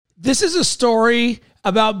This is a story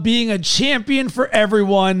about being a champion for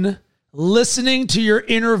everyone, listening to your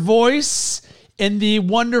inner voice, and the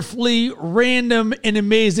wonderfully random and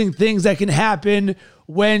amazing things that can happen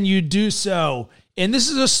when you do so. And this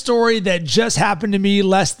is a story that just happened to me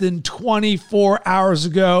less than 24 hours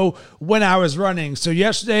ago when I was running. So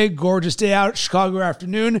yesterday, gorgeous day out, Chicago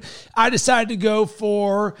afternoon, I decided to go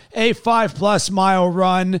for a 5+ mile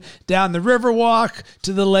run down the Riverwalk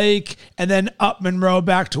to the lake and then up Monroe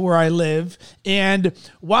back to where I live. And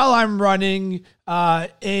while I'm running,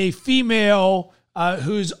 a female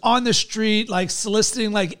who's on the street, like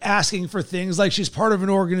soliciting, like asking for things, like she's part of an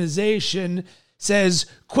organization, says,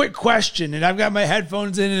 "Quick question." And I've got my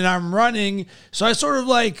headphones in and I'm running. So I sort of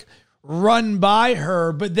like run by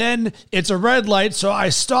her, but then it's a red light. So I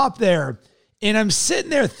stop there and I'm sitting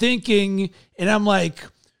there thinking, and I'm like,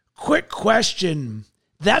 quick question.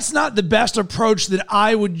 That's not the best approach that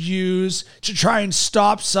I would use to try and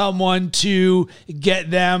stop someone to get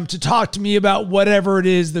them to talk to me about whatever it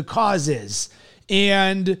is the cause is.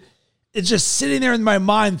 And it's just sitting there in my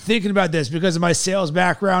mind thinking about this because of my sales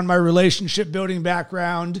background, my relationship building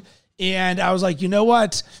background. And I was like, you know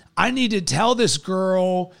what? I need to tell this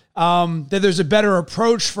girl that there's a better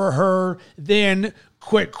approach for her than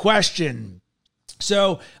quick question.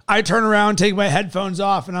 So I turn around, take my headphones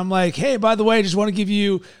off, and I'm like, hey, by the way, I just want to give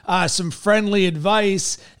you some friendly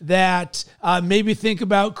advice that maybe think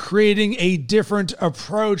about creating a different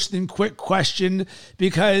approach than quick question,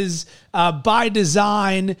 because by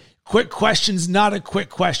design, quick question's not a quick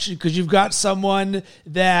question because you've got someone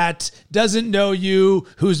that doesn't know you,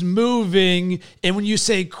 who's moving. And when you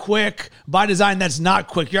say quick, by design, that's not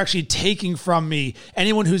quick. You're actually taking from me.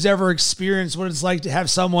 Anyone who's ever experienced what it's like to have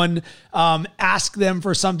someone ask them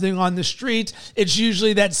for something on the street, it's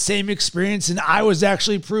usually that same experience. And I was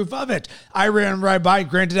actually proof of it. I ran right by,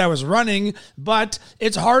 granted I was running, but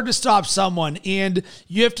it's hard to stop someone. And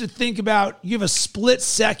you have to think about, you have a split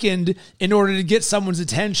second in order to get someone's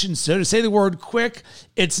attention. So to say the word quick,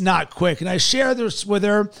 it's not quick. And I share this with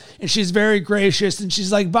her and she's very gracious. And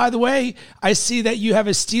she's like, by the way, I see that you have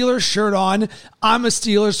a Steelers shirt on. I'm a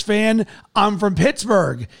Steelers fan. I'm from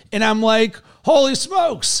Pittsburgh. And I'm like, holy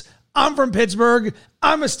smokes, I'm from Pittsburgh.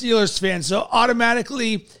 I'm a Steelers fan. So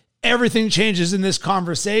automatically everything changes in this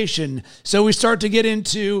conversation. So we start to get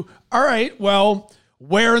into, all right, well,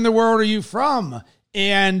 where in the world are you from?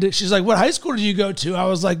 And she's like, what high school did you go to? I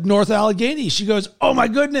was like, North Allegheny. She goes, oh my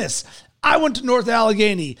goodness, I went to North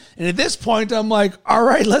Allegheny. And at this point, I'm like, all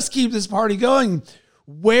right, let's keep this party going.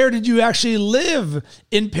 Where did you actually live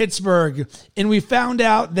in Pittsburgh? And we found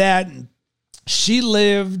out that she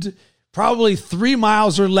lived probably 3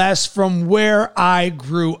 miles or less from where I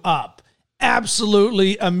grew up.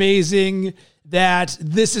 Absolutely amazing that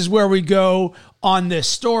this is where we go on this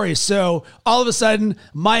story. So all of a sudden,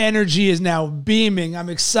 my energy is now beaming. I'm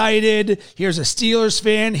excited. Here's a Steelers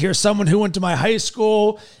fan. Here's someone who went to my high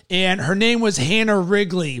school, and her name was Hannah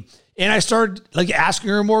Wrigley. And I started like asking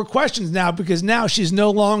her more questions now, because now she's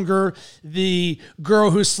no longer the girl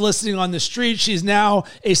who's soliciting on the street. She's now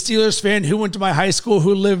a Steelers fan who went to my high school,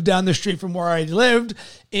 who lived down the street from where I lived.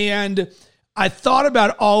 And I thought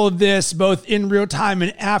about all of this both in real time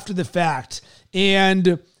and after the fact.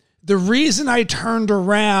 And the reason I turned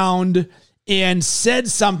around and said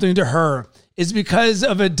something to her is because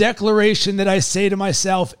of a declaration that I say to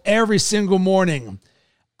myself every single morning.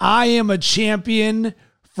 I am a champion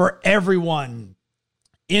for everyone.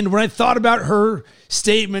 And when I thought about her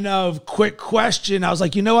statement of quick question, I was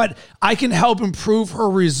like, you know what? I can help improve her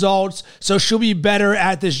results so she'll be better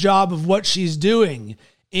at this job of what she's doing.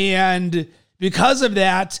 And because of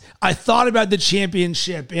that, I thought about the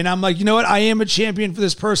championship, and I'm like, you know what? I am a champion for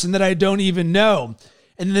this person that I don't even know.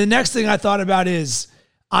 And the next thing I thought about is,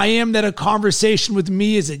 I am that a conversation with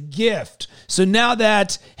me is a gift. So now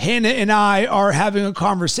that Hannah and I are having a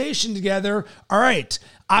conversation together, all right,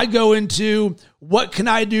 I go into what can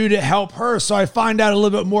I do to help her? So I find out a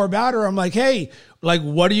little bit more about her. I'm like, hey, like,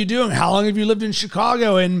 what are you doing? How long have you lived in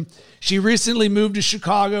Chicago? And she recently moved to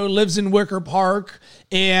Chicago, lives in Wicker Park.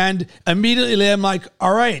 And immediately I'm like,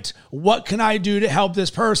 all right, what can I do to help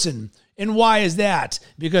this person? And why is that?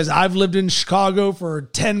 Because I've lived in Chicago for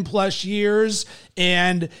 10 plus years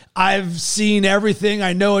and I've seen everything.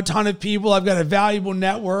 I know a ton of people. I've got a valuable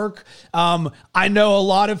network. I know a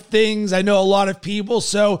lot of things. I know a lot of people.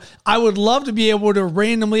 So I would love to be able to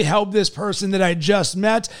randomly help this person that I just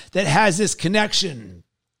met that has this connection.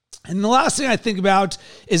 And the last thing I think about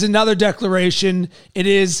is another declaration. It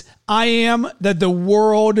is, I am that the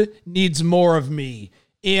world needs more of me.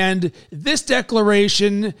 And this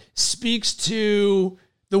declaration speaks to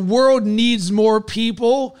the world needs more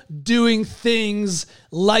people doing things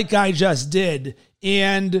like I just did.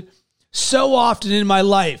 And so often in my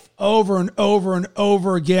life, over and over and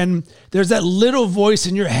over again, there's that little voice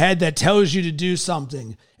in your head that tells you to do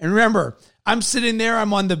something. And remember, I'm sitting there,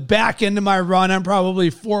 I'm on the back end of my run. I'm probably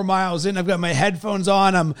 4 miles in. I've got my headphones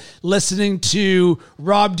on. I'm listening to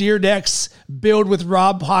Rob Dyrdek's Build with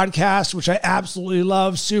Rob podcast, which I absolutely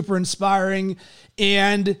love, super inspiring.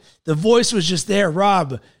 And the voice was just there.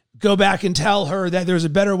 Rob, go back and tell her that there's a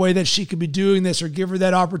better way that she could be doing this, or give her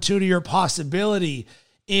that opportunity or possibility.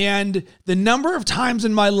 And the number of times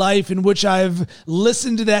in my life in which I've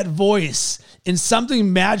listened to that voice and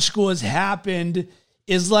something magical has happened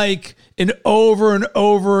is like an over and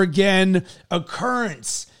over again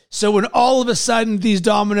occurrence. So when all of a sudden these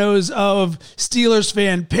dominoes of Steelers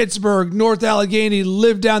fan, Pittsburgh, North Allegheny,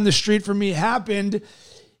 live down the street from me happened,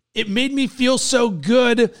 it made me feel so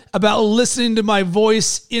good about listening to my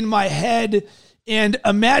voice in my head. And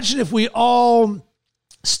imagine if we all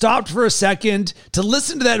stopped for a second to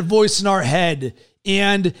listen to that voice in our head,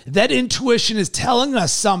 and that intuition is telling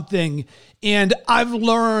us something. And I've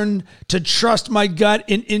learned to trust my gut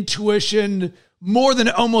and intuition more than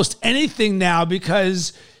almost anything now,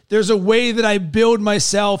 because there's a way that I build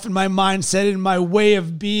myself and my mindset and my way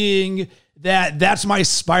of being that's my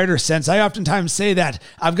spider sense. I oftentimes say that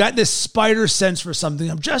I've got this spider sense for something.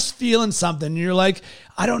 I'm just feeling something. And you're like,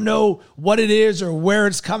 I don't know what it is or where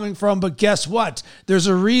it's coming from, but guess what? There's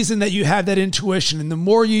a reason that you have that intuition. And the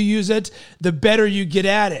more you use it, the better you get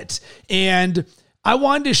at it. And I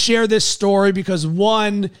wanted to share this story because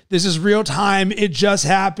 1, this is real time. It just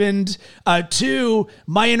happened. 2,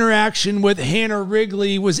 my interaction with Hannah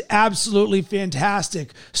Wrigley was absolutely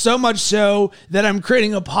fantastic. So much so that I'm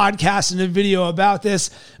creating a podcast and a video about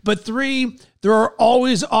this. But 3, there are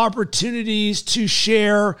always opportunities to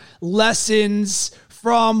share lessons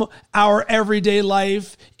from our everyday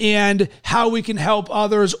life and how we can help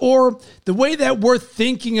others, or the way that we're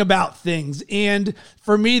thinking about things. And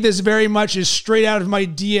for me, this very much is straight out of my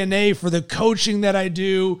DNA for the coaching that I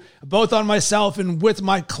do, both on myself and with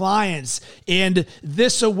my clients. And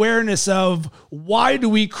this awareness of why do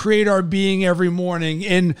we create our being every morning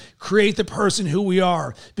and create the person who we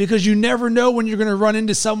are? Because you never know when you're going to run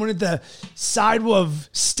into someone at the side of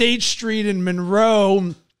State Street in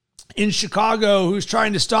Monroe in Chicago who's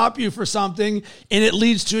trying to stop you for something, and it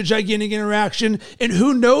leads to a gigantic interaction, and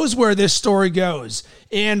who knows where this story goes.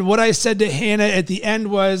 And what I said to Hannah at the end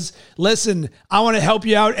was, listen, I want to help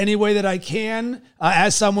you out any way that I can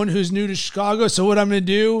as someone who's new to Chicago. So what I'm going to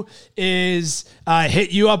do is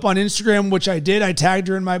hit you up on Instagram, which I did. I tagged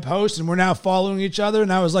her in my post, and we're now following each other.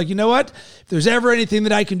 And I was like, you know what? If there's ever anything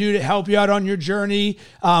that I can do to help you out on your journey,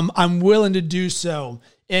 I'm willing to do so.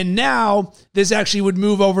 And now this actually would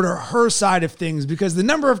move over to her side of things, because the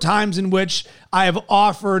number of times in which I have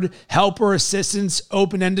offered help or assistance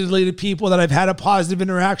open-endedly to people that I've had a positive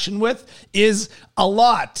interaction with is a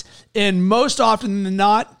lot. And most often than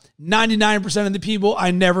not, 99% of the people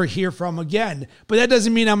I never hear from again. But that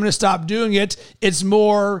doesn't mean I'm going to stop doing it. It's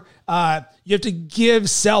more, you have to give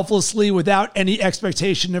selflessly without any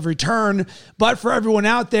expectation of return. But for everyone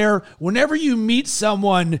out there, whenever you meet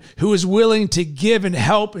someone who is willing to give and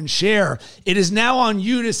help and share, it is now on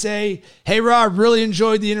you to say, hey, Rob, really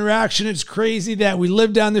enjoyed the interaction. It's crazy that we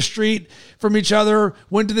live down the street from each other,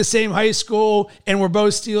 went to the same high school, and we're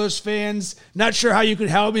both Steelers fans. Not sure how you could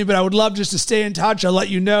help me, but I would love just to stay in touch. I'll let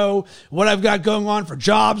you know what I've got going on for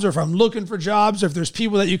jobs, or if I'm looking for jobs, or if there's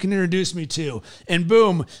people that you can introduce me to. And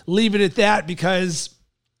boom, leave it at that, because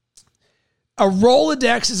a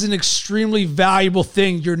Rolodex is an extremely valuable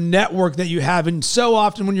thing, your network that you have. And so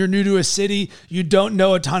often when you're new to a city, you don't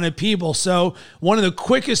know a ton of people. So one of the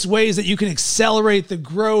quickest ways that you can accelerate the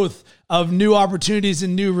growth of new opportunities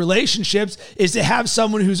and new relationships is to have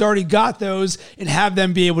someone who's already got those and have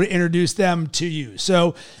them be able to introduce them to you.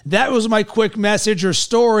 So that was my quick message or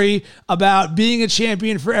story about being a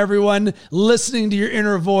champion for everyone, listening to your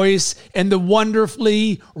inner voice, and the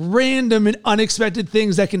wonderfully random and unexpected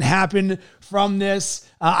things that can happen from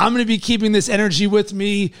this. I'm going to be keeping this energy with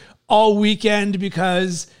me all weekend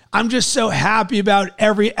because I'm just so happy about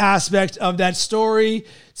every aspect of that story.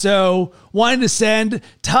 So wanted to send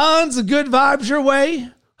tons of good vibes your way.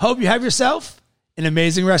 Hope you have yourself an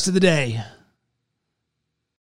amazing rest of the day.